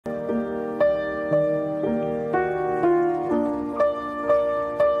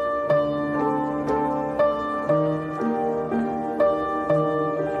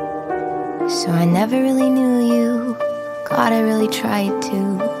never really knew you. God, I really tried to.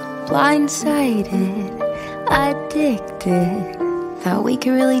 Blindsided, addicted. Thought we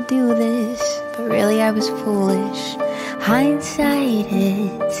could really do this, but really I was foolish. Hindsight,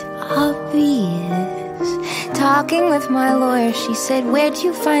 it's obvious. Talking with my lawyer, she said, where'd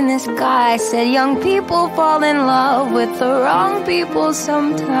you find this guy? I said, young people fall in love with the wrong people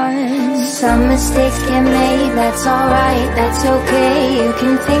sometimes. Some mistakes get made, that's alright, that's okay. You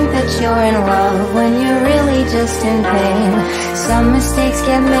can think that you're in love when you're really just in pain. Some mistakes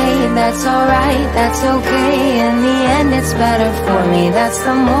get made, that's alright, that's okay. In the end it's better for me, that's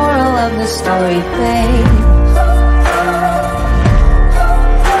the moral of the story, babe.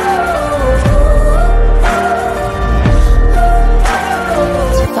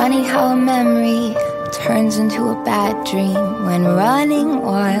 Funny how a memory turns into a bad dream when running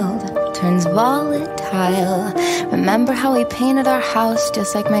wild turns volatile. Remember how we painted our house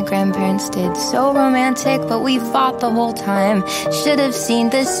just like my grandparents did? So romantic, but we fought the whole time. Should have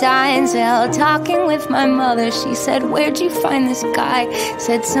seen the signs. Well, talking with my mother, she said, where'd you find this guy?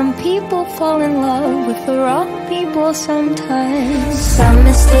 Said, some people fall in love with the wrong people sometimes. Some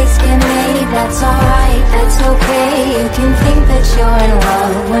mistakes get made, that's alright, that's okay. You can think that you're in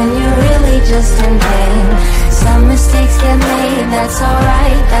love when you're really just in pain. Some mistakes get made, that's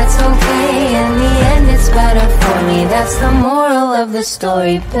alright, that's okay. In the end it's better for me, that's the moral of the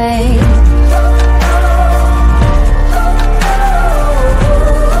story, babe.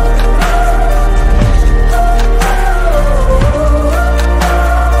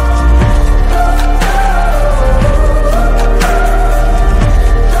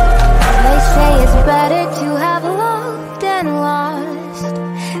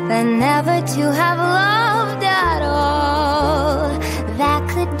 Than never to have loved at all. That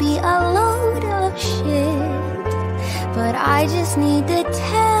could be a load of shit, but I just need to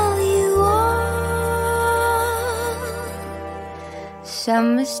tell you all.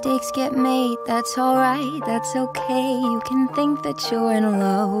 Some mistakes get made, that's alright, that's okay. You can think that you're in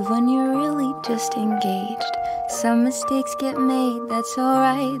love when you're really just engaged. Some mistakes get made, that's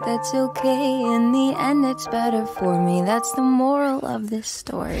alright, that's okay. In the end it's better for me, that's the moral of this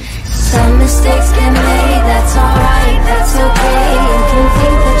story. Some mistakes get made, that's alright, that's okay. You can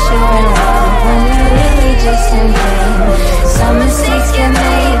think that you're in love when you're really just in pain. Some mistakes get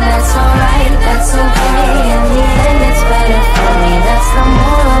made, that's alright, that's okay. In the end it's better for me, that's the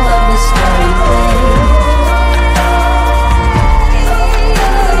moral of the story, babe.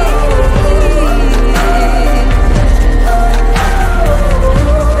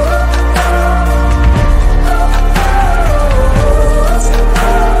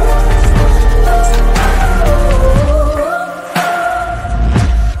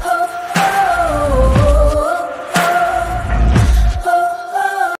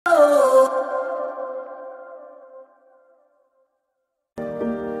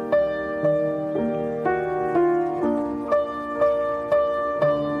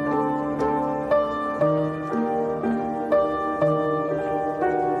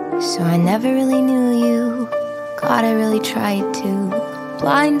 So I never really knew you. God, I really tried to.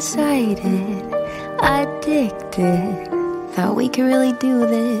 Blindsided, addicted. Thought we could really do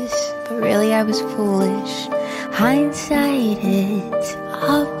this, but really I was foolish. Hindsight, it's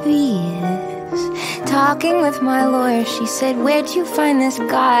obvious. Talking with my lawyer, she said, where'd you find this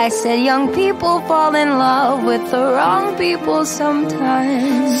guy? I said, young people fall in love with the wrong people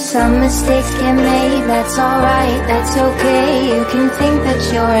sometimes. Some mistakes get made, that's alright, that's okay. You can think that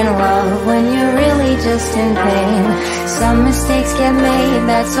you're in love when you're really just in pain. Some mistakes get made,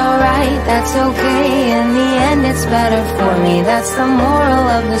 that's alright, that's okay. In the end it's better for me, that's the moral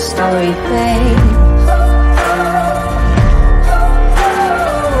of the story, babe.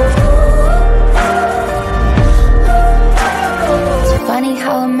 Funny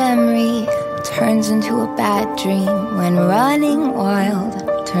how a memory turns into a bad dream when running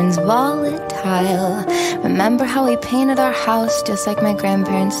wild turns volatile. Remember how we painted our house just like my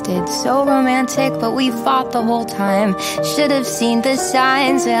grandparents did? So romantic, but we fought the whole time. Should have seen the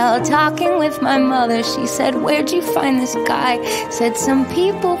signs. Well, talking with my mother, she said, where'd you find this guy? Said, some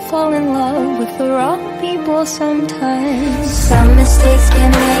people fall in love with the wrong people sometimes. Some mistakes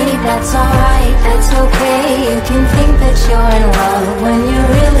get made, that's alright, that's okay. You can think that you're in love when you're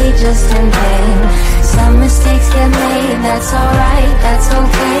really just in pain. Some mistakes get made, that's alright, that's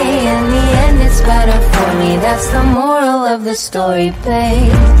okay. In the end it's better for me, that's the moral of the story,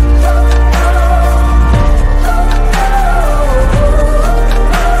 babe.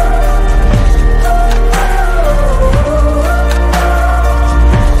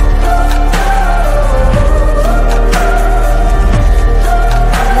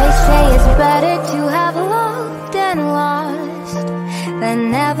 Better to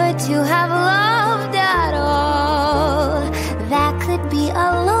than never to have loved at all. That could be a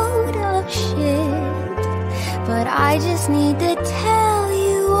load of shit, but I just need to tell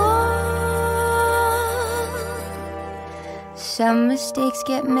you all. Some mistakes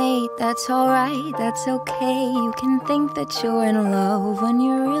get made, that's alright, that's okay. You can think that you're in love when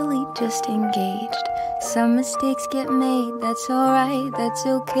you're really just engaged. Some mistakes get made, that's alright, that's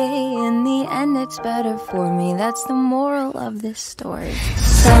okay. In the end it's better for me, that's the moral of this story.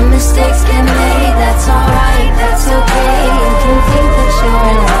 Some mistakes get made, that's alright, that's okay. You can think that you're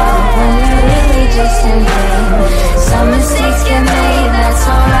in love when you're really just in pain. Some mistakes get made, that's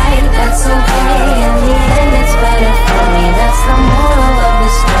alright, that's okay. In the end it's better for me, that's the moral of the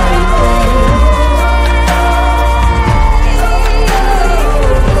story, babe.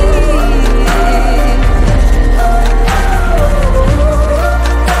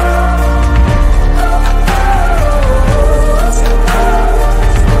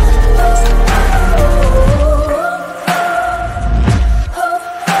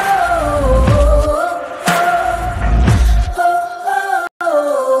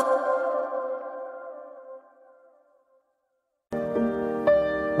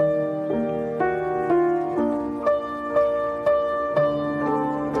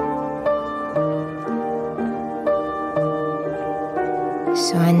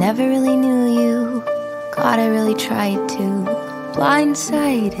 So I never really knew you, God, I really tried to.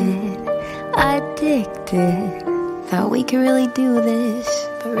 Blindsided, addicted, thought we could really do this,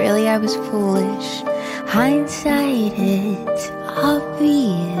 but really I was foolish. Hindsight, it's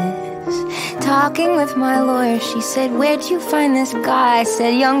obvious. Talking with my lawyer, she said, where'd you find this guy? I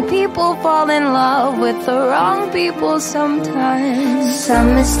said, young people fall in love with the wrong people sometimes.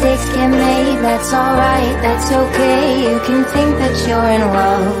 Some mistakes get made, that's alright, that's okay. You can think that you're in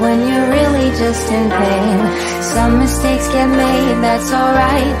love when you're really just in pain. Some mistakes get made, that's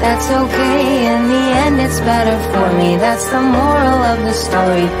alright, that's okay. In the end it's better for me, that's the moral of the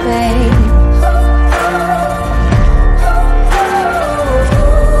story, babe.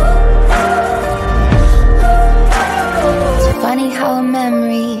 Funny how a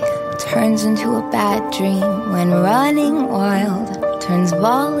memory turns into a bad dream when running wild turns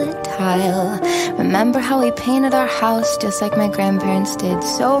volatile. Remember how we painted our house just like my grandparents did?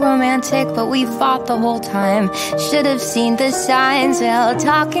 So romantic, but we fought the whole time. Should have seen the signs. Well,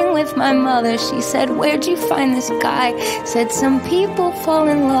 talking with my mother, she said, where'd you find this guy? Said, some people fall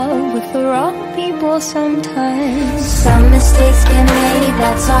in love with the wrong people sometimes. Some mistakes get made,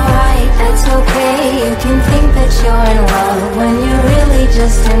 that's alright, that's okay. You can think that you're in love when you're really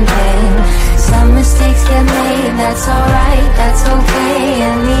just in pain. Some mistakes get made, that's alright, that's okay.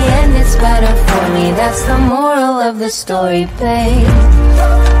 In the end it's better for me, that's the moral of the story, babe.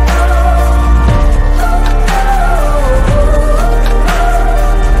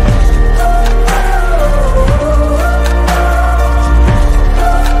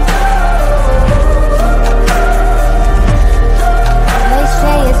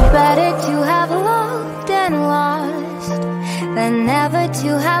 Than never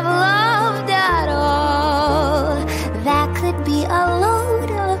to have loved at all. That could be a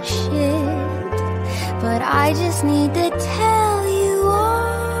load of shit, but I just need to tell you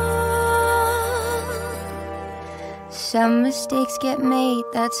all. Some mistakes get made,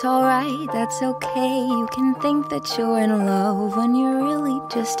 that's alright, that's okay. You can think that you're in love when you're really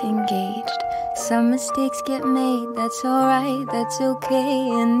just engaged. Some mistakes get made, that's alright, that's okay.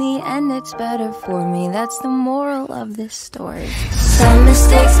 In the end it's better for me, that's the moral of this story. Some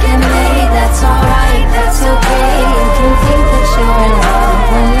mistakes get made, that's alright, that's okay. You can think that you're in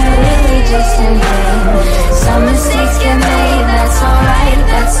love when you're really just in pain. Some mistakes get made, that's alright,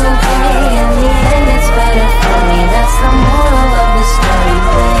 that's okay. In the end it's better for me, that's the moral of the story,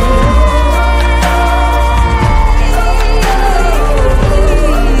 babe.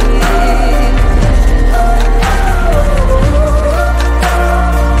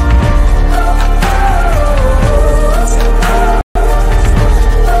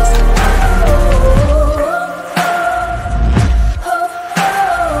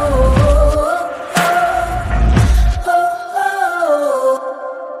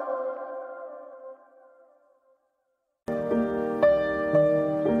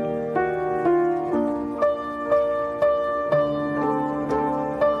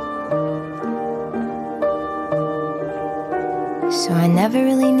 So I never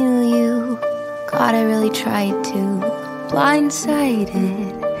really knew you, God, I really tried to.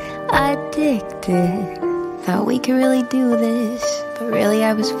 Blindsided, addicted, thought we could really do this, but really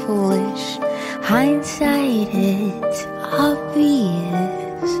I was foolish. Hindsight, it's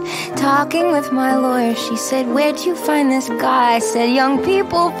obvious. Talking with my lawyer, she said, where'd you find this guy? I said, young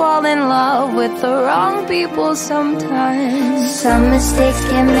people fall in love with the wrong people sometimes. Some mistakes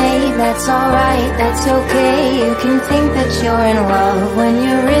get made, that's alright, that's okay. You can think that you're in love when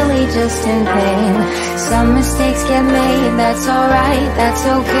you're really just in pain. Some mistakes get made, that's alright, that's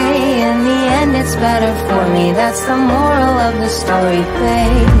okay. In the end it's better for me, that's the moral of the story,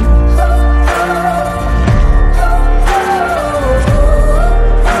 babe.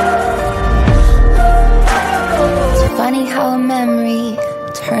 Funny how a memory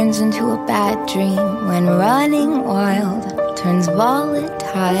turns into a bad dream when running wild turns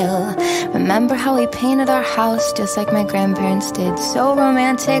volatile. Remember how we painted our house just like my grandparents did? So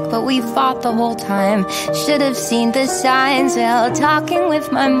romantic, but we fought the whole time. Should have seen the signs. Well, talking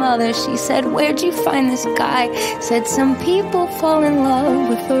with my mother, she said, where'd you find this guy? Said some people fall in love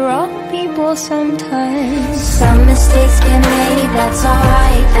with the wrong people sometimes. Some mistakes get made, that's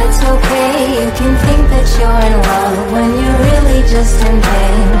alright, that's okay. You can think that you're in love when you're really just in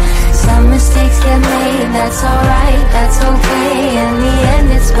pain. Some mistakes get made, that's alright, that's okay. In the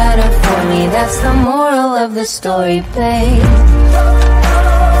end it's better for me, that's the moral of the story, babe.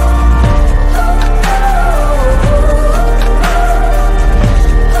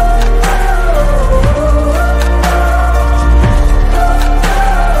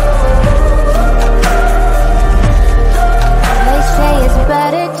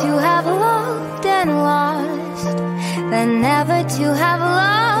 To have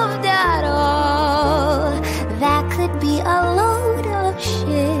loved at all, that could be a load of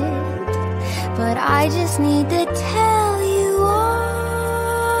shit, but I just need to tell you all.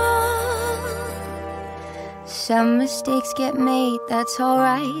 Some mistakes get made, that's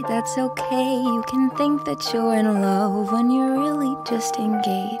alright, that's okay. You can think that you're in love when you're really just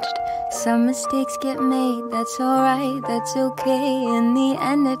engaged. Some mistakes get made, that's alright, that's okay. In the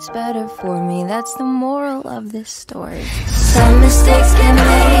end it's better for me, that's the moral of this story. Some mistakes get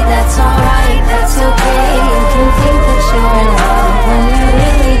made, that's alright, that's okay. You can think that you're in love when you're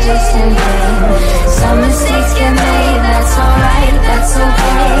really just in pain. Some mistakes get made, that's alright, that's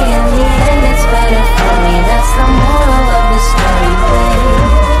okay. In the end it's better for me, that's the moral of the story, babe.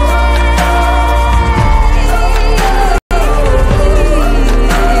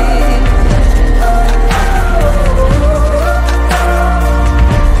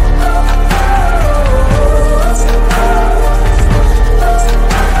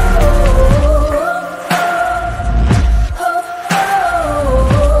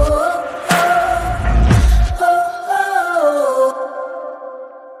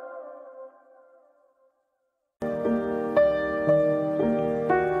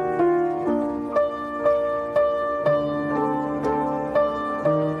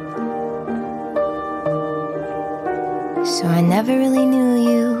 So I never really knew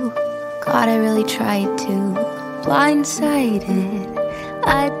you, God, I really tried to. Blindsided,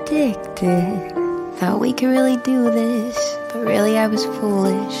 addicted, thought we could really do this, but really I was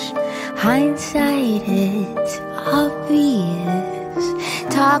foolish. Hindsight, it's obvious.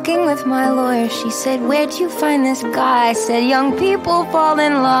 Talking with my lawyer, she said, where'd you find this guy? I said, young people fall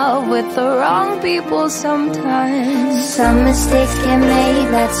in love with the wrong people sometimes. Some mistakes get made,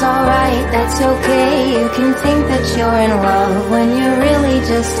 that's alright, that's okay. You can think that you're in love when you're really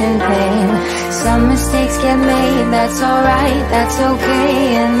just in pain. Some mistakes get made, that's alright, that's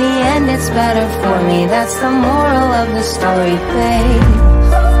okay. In the end it's better for me, that's the moral of the story, babe.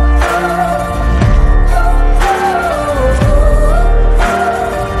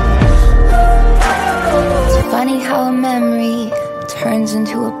 Funny how a memory turns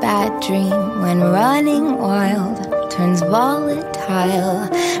into a bad dream when running wild turns volatile.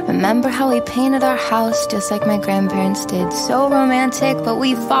 Remember how we painted our house just like my grandparents did? So romantic, but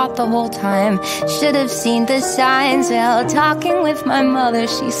we fought the whole time. Should have seen the signs. Well, talking with my mother,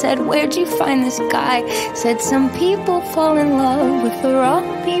 she said, where'd you find this guy? Said some people fall in love with the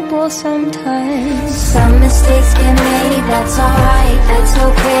wrong people sometimes. Some mistakes get made, that's alright, that's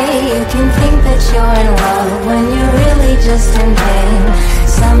okay. You can think that you're in love when you're really just in pain.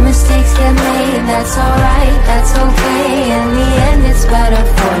 Some mistakes get made, that's alright, that's okay. In the end it's better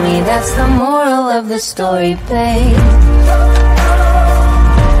for me, that's the moral of the story, babe.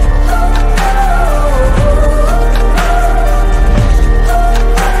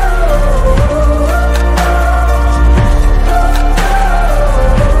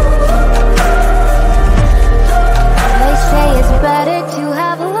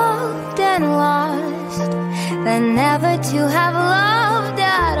 Than never to have loved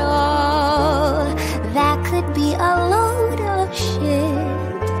at all. That could be a load of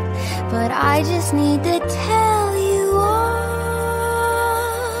shit, but I just need to tell you all.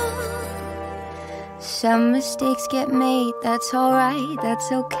 Some mistakes get made, that's alright,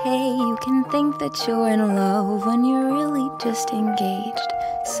 that's okay. You can think that you're in love when you're really just engaged.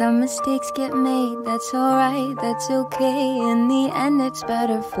 Some mistakes get made, that's alright, that's okay. In the end it's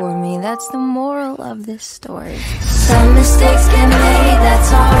better for me, that's the moral of this story. Some mistakes get made,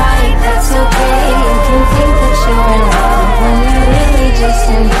 that's alright, that's okay. You can think that you're in love when you're really just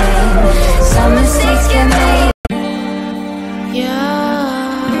in pain. Some mistakes get made.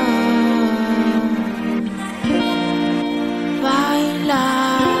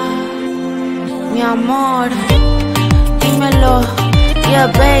 Mi amor, dímelo, yeah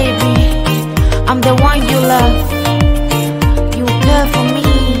baby, I'm the one you love. You care for me,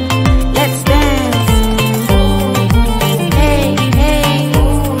 let's dance. Hey, hey,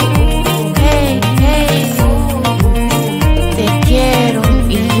 hey, hey. Te quiero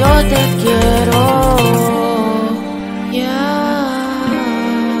y yo te quiero. Yeah.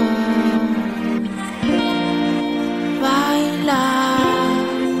 Baila.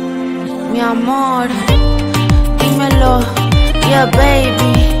 Mi amor, dímelo, yeah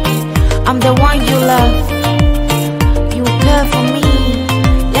baby, I'm the one you love. You care for me,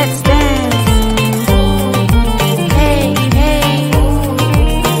 let's dance. Hey, hey,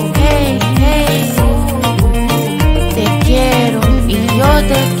 hey, hey. Te quiero y yo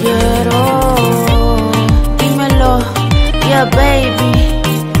te quiero. Dímelo, yeah baby,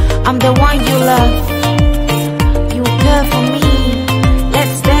 I'm the one you love. You care for me,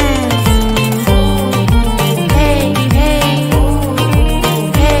 let's dance.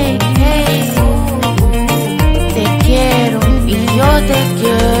 Te quiero,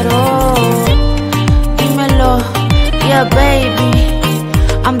 dímelo, yeah baby,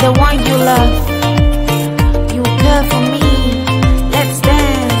 I'm the one you love. You care for me, let's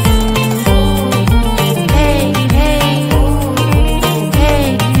dance. Hey, hey, hey,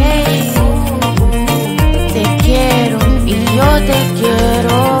 hey. Te quiero y yo te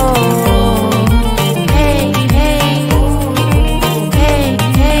quiero. Hey, hey, hey,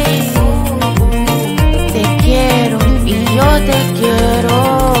 hey. Te quiero y yo te quiero.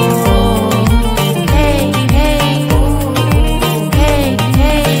 Hey, hey, hey,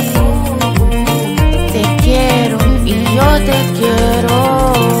 hey. Te quiero y yo te quiero.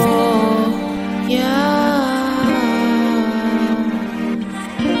 Yeah.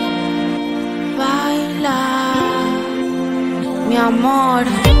 Baila. Mi amor,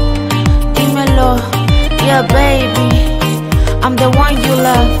 dímelo, yeah baby, I'm the one you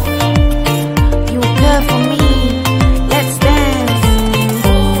love. You care for me, let's dance.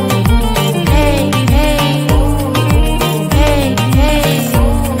 Hey, hey, hey, hey.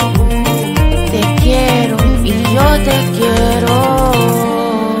 Te quiero y yo te quiero.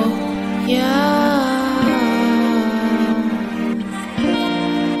 Yeah.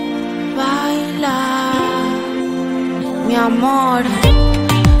 Baila. Mi amor,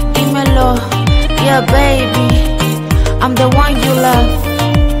 dímelo, yeah baby, I'm the one you love.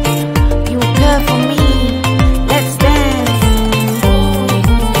 You care for me, let's dance.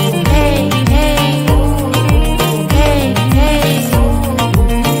 Hey, hey, hey, hey.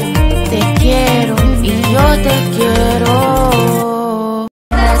 Te quiero y yo te quiero.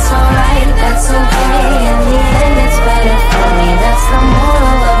 That's alright, that's okay. In the end it's better for me, that's the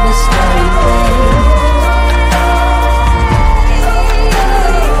moral of the story, babe.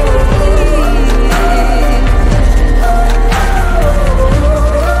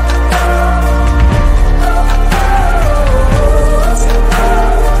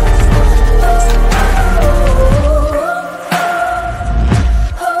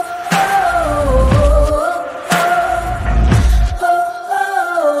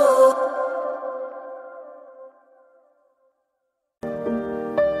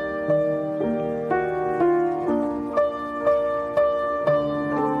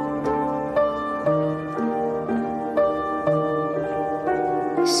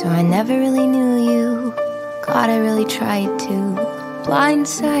 So I never really knew you. God, I really tried to.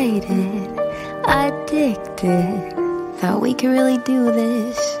 Blindsided, addicted. Thought we could really do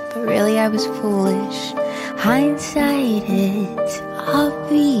this, but really I was foolish. Hindsight, it's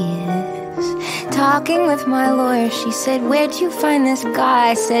obvious. Talking with my lawyer, she said, where'd you find this guy?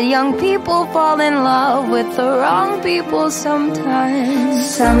 I said, young people fall in love with the wrong people sometimes.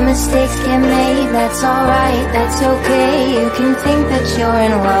 Some mistakes get made, that's alright, that's okay. You can think that you're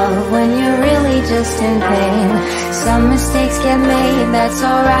in love when you're really just in pain. Some mistakes get made, that's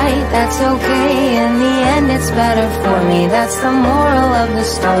alright, that's okay. In the end it's better for me, that's the moral of the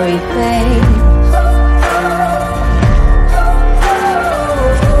story, babe.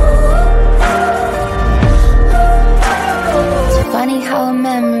 Funny how a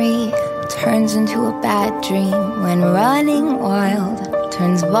memory turns into a bad dream when running wild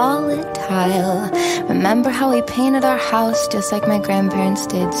turns volatile. Remember how we painted our house just like my grandparents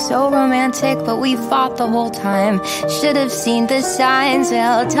did? So romantic, but we fought the whole time. Should have seen the signs.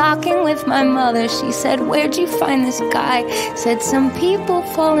 Well, talking with my mother, she said, "Where'd you find this guy?" Said, "Some people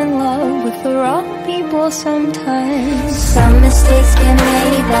fall in love with the wrong people sometimes." Some mistakes get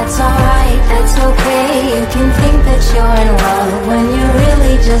made, that's alright, that's okay. You can think that you're in love when you're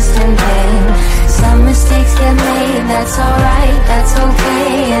really just in pain. Some mistakes get made, that's alright, that's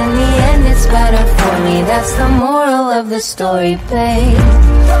okay. In the end it's better for me, that's the moral of the story, babe.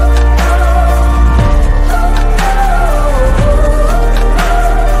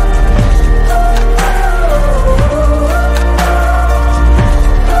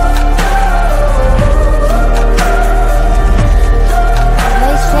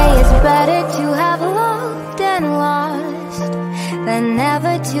 They say it's better to have loved and lost than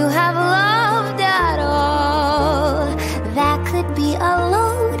never to have loved at all. That could be a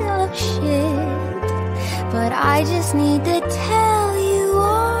load of shit, but I just need to tell you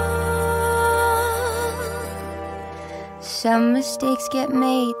all. Some mistakes get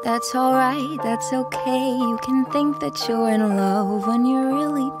made, that's alright, that's okay. You can think that you're in love when you're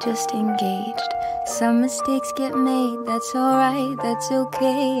really just engaged. Some mistakes get made, that's alright, that's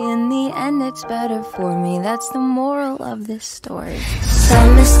okay. In the end it's better for me, that's the moral of this story.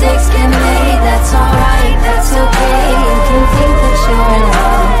 Some mistakes get made, that's alright, that's okay. You can think that you're in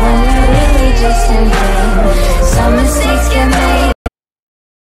love when you're really just in pain. Some mistakes get made.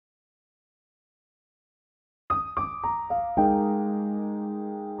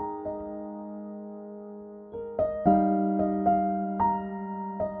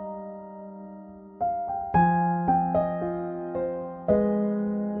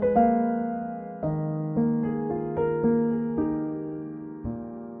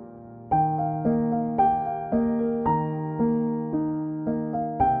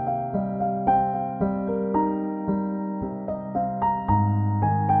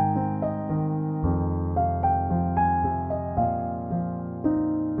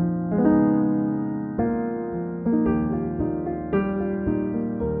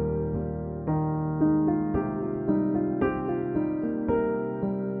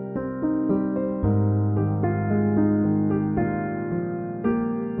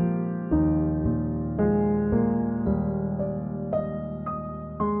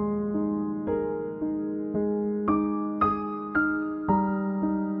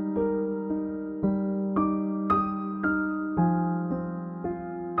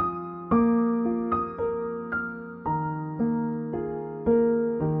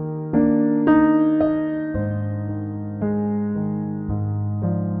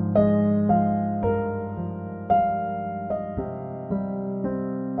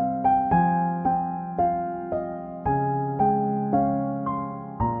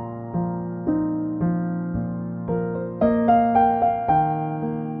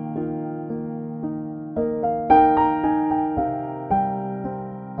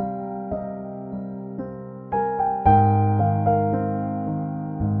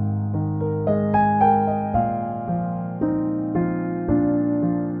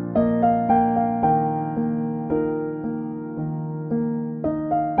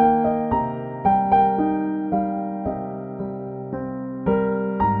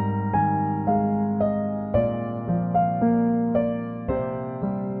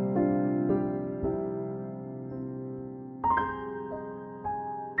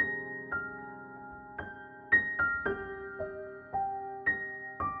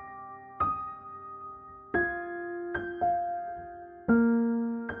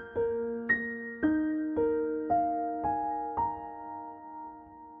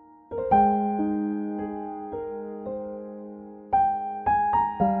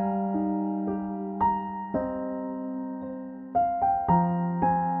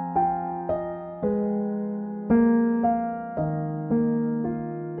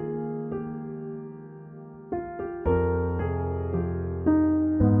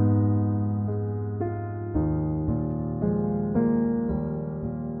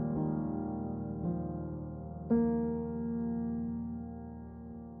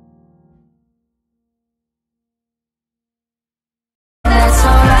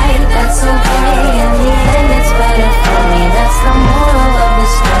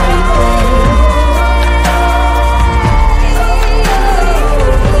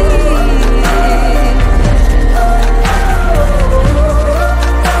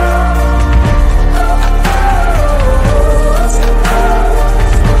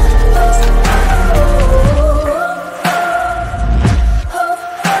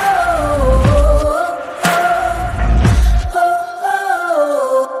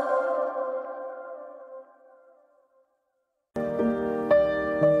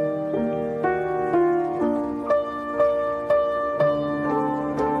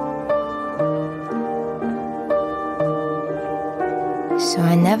 So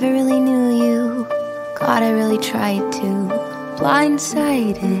I never really knew you. God, I really tried to.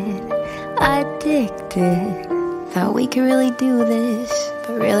 Blindsided, addicted. Thought we could really do this,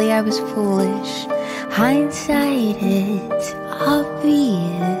 but really I was foolish. Hindsight, it's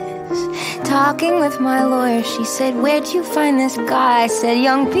obvious. Talking with my lawyer, she said, where'd you find this guy? I said,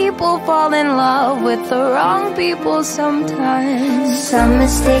 young people fall in love with the wrong people sometimes. Some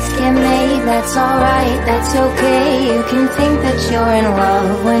mistakes get made, that's alright, that's okay. You can think that you're in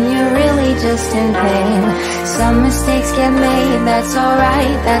love when you're really just in pain. Some mistakes get made, that's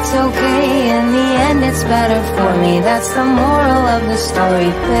alright, that's okay. In the end it's better for me, that's the moral of the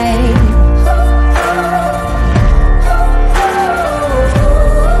story, babe.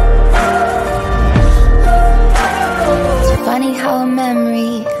 Funny how a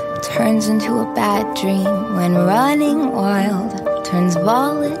memory turns into a bad dream when running wild turns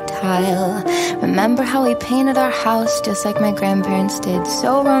volatile. Remember how we painted our house just like my grandparents did?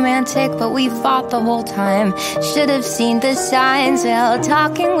 So romantic, but we fought the whole time. Should have seen the signs. Well,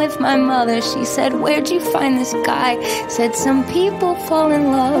 talking with my mother, she said, where'd you find this guy? Said, some people fall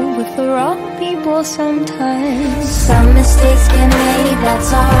in love with the wrong people sometimes. Some mistakes get made,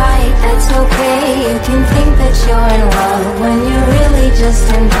 that's alright, that's okay. You can think that you're in love when you're really just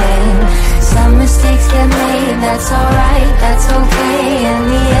in pain. Some mistakes get made, that's alright, that's okay. In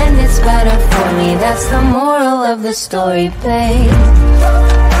the end it's better for me, that's the moral of the story, babe.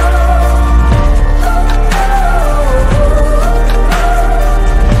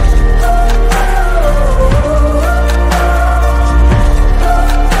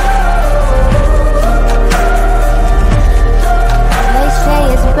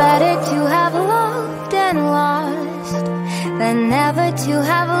 Than never to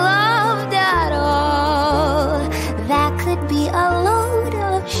have loved at all. That could be a load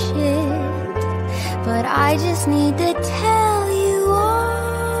of shit, but I just need to tell you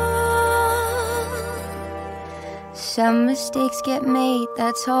all. Some mistakes get made,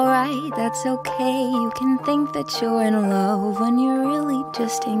 that's alright, that's okay. You can think that you're in love when you're really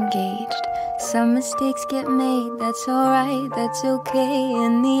just engaged. Some mistakes get made, that's alright, that's okay.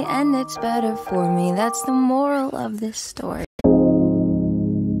 In the end it's better for me, that's the moral of this story.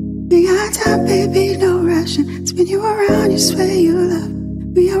 We got time, baby, no rushing. Spin you around, you swear you love.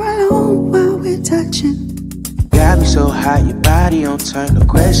 We are alone while we're touching. Got me so hot, your body on turn. No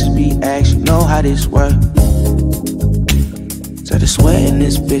questions be asked, you know how this work. So the sweat in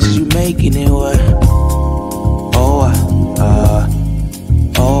this bitch, you making it work.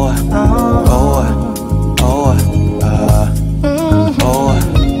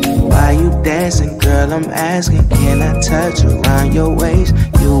 Why you dancing, girl? I'm asking, can I touch around your waist?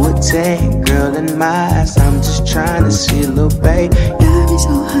 You a 10, girl, in my eyes. I'm just trying to see, little babe. Got me so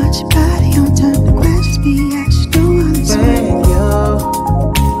hot, your body on turn. The questions be asked, you know how this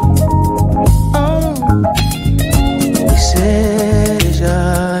Decision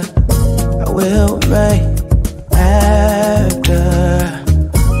I will make after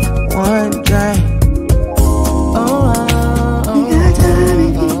one drink. We got time,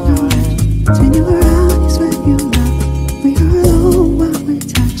 baby, no rush. Spin you around, you swear you love. We are alone while we're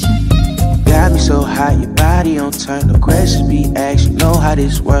touching. Got me so hot, your body on turn. No questions be asked, you know how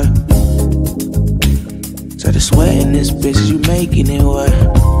this work. So the sweat in this bitch, you making it work.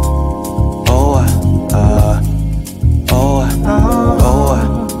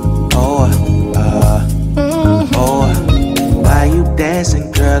 Why you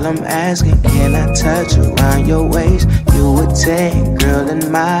dancing, girl? I'm asking, can I touch around your waist? You a 10, girl,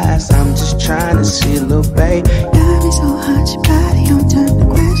 in my eyes. I'm just trying to see, little babe. Got me so hot, your body on turn. The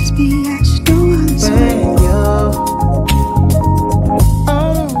questions be asked, you know how this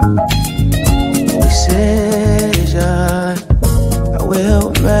Decision I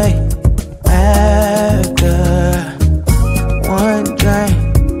will make after one drink.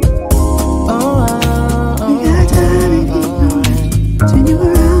 We got time, baby, no rush. Spin you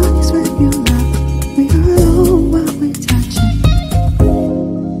around, you swear you love. We are alone while we're touching.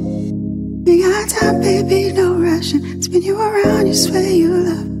 We got time, baby, no rushing. Spin you around, you swear you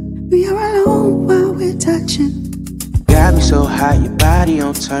love. We are alone while we're touching. Got me so hot, your body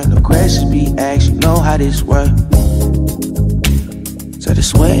on turn. No questions be asked, you know how this work. So the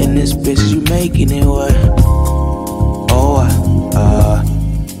sweat in this bitch, you making it work.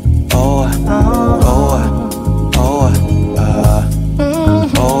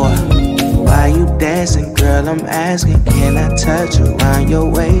 Why you dancing, girl? I'm asking, can I touch around your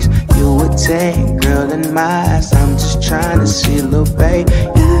waist? You a 10, girl, in my eyes. I'm just trying to see, little babe.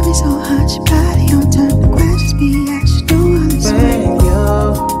 Got me so hot, your body on turn. The questions be asked, you know how this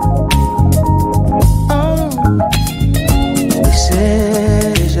Decision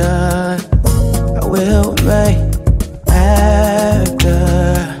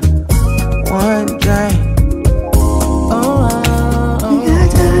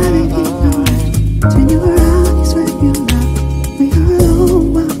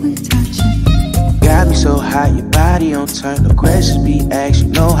turn, no questions be asked, you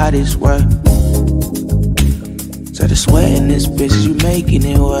know how this work. So the sweat in this bitch, you making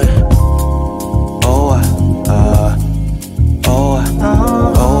it work.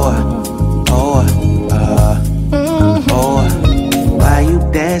 Why you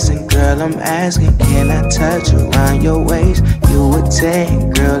dancing, girl? I'm asking, can I touch around your waist? You a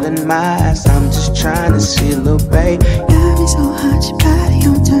 10, girl, in my eyes, I'm just trying to see, little babe. Got me so hot, your body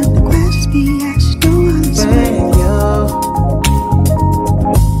on turn, the questions be asked, you know how this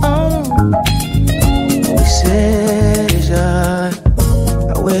Decision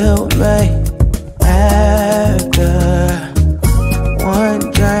I will make after one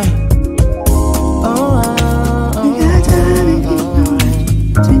drink. You got time if you know it.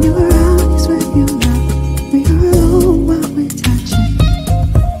 Turn you around, it's what you love. We are alone while we're touching.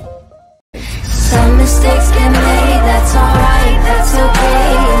 Some mistakes get made, that's alright, that's okay.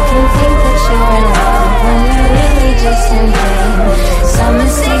 You can think that you're in love when you're really just in pain. Some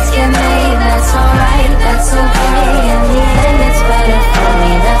mistakes get made, that's alright, that's okay. In the end it's better for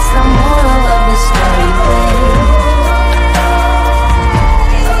me, that's the moral of the story, babe.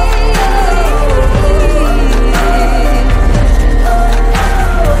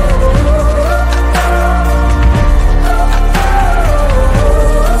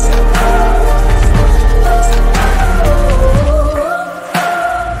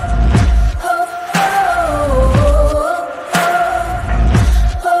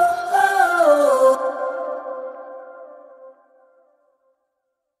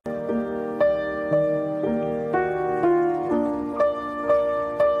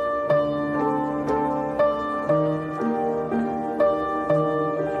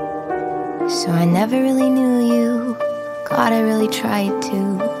 So I never really knew you. God, I really tried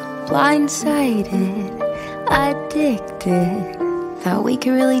to. Blindsided, addicted. Thought we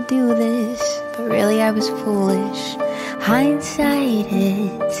could really do this, but really I was foolish. Hindsight,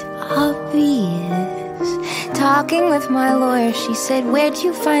 it's obvious. Talking with my lawyer, she said, where'd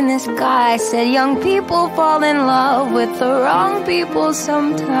you find this guy? I said, young people fall in love with the wrong people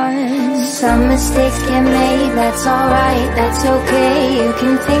sometimes. Some mistakes get made, that's alright, that's okay. You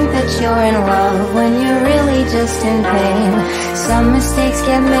can think that you're in love when you're really just in pain. Some mistakes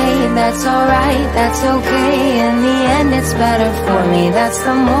get made, that's alright, that's okay. In the end it's better for me, that's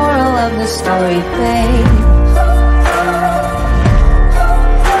the moral of the story, babe.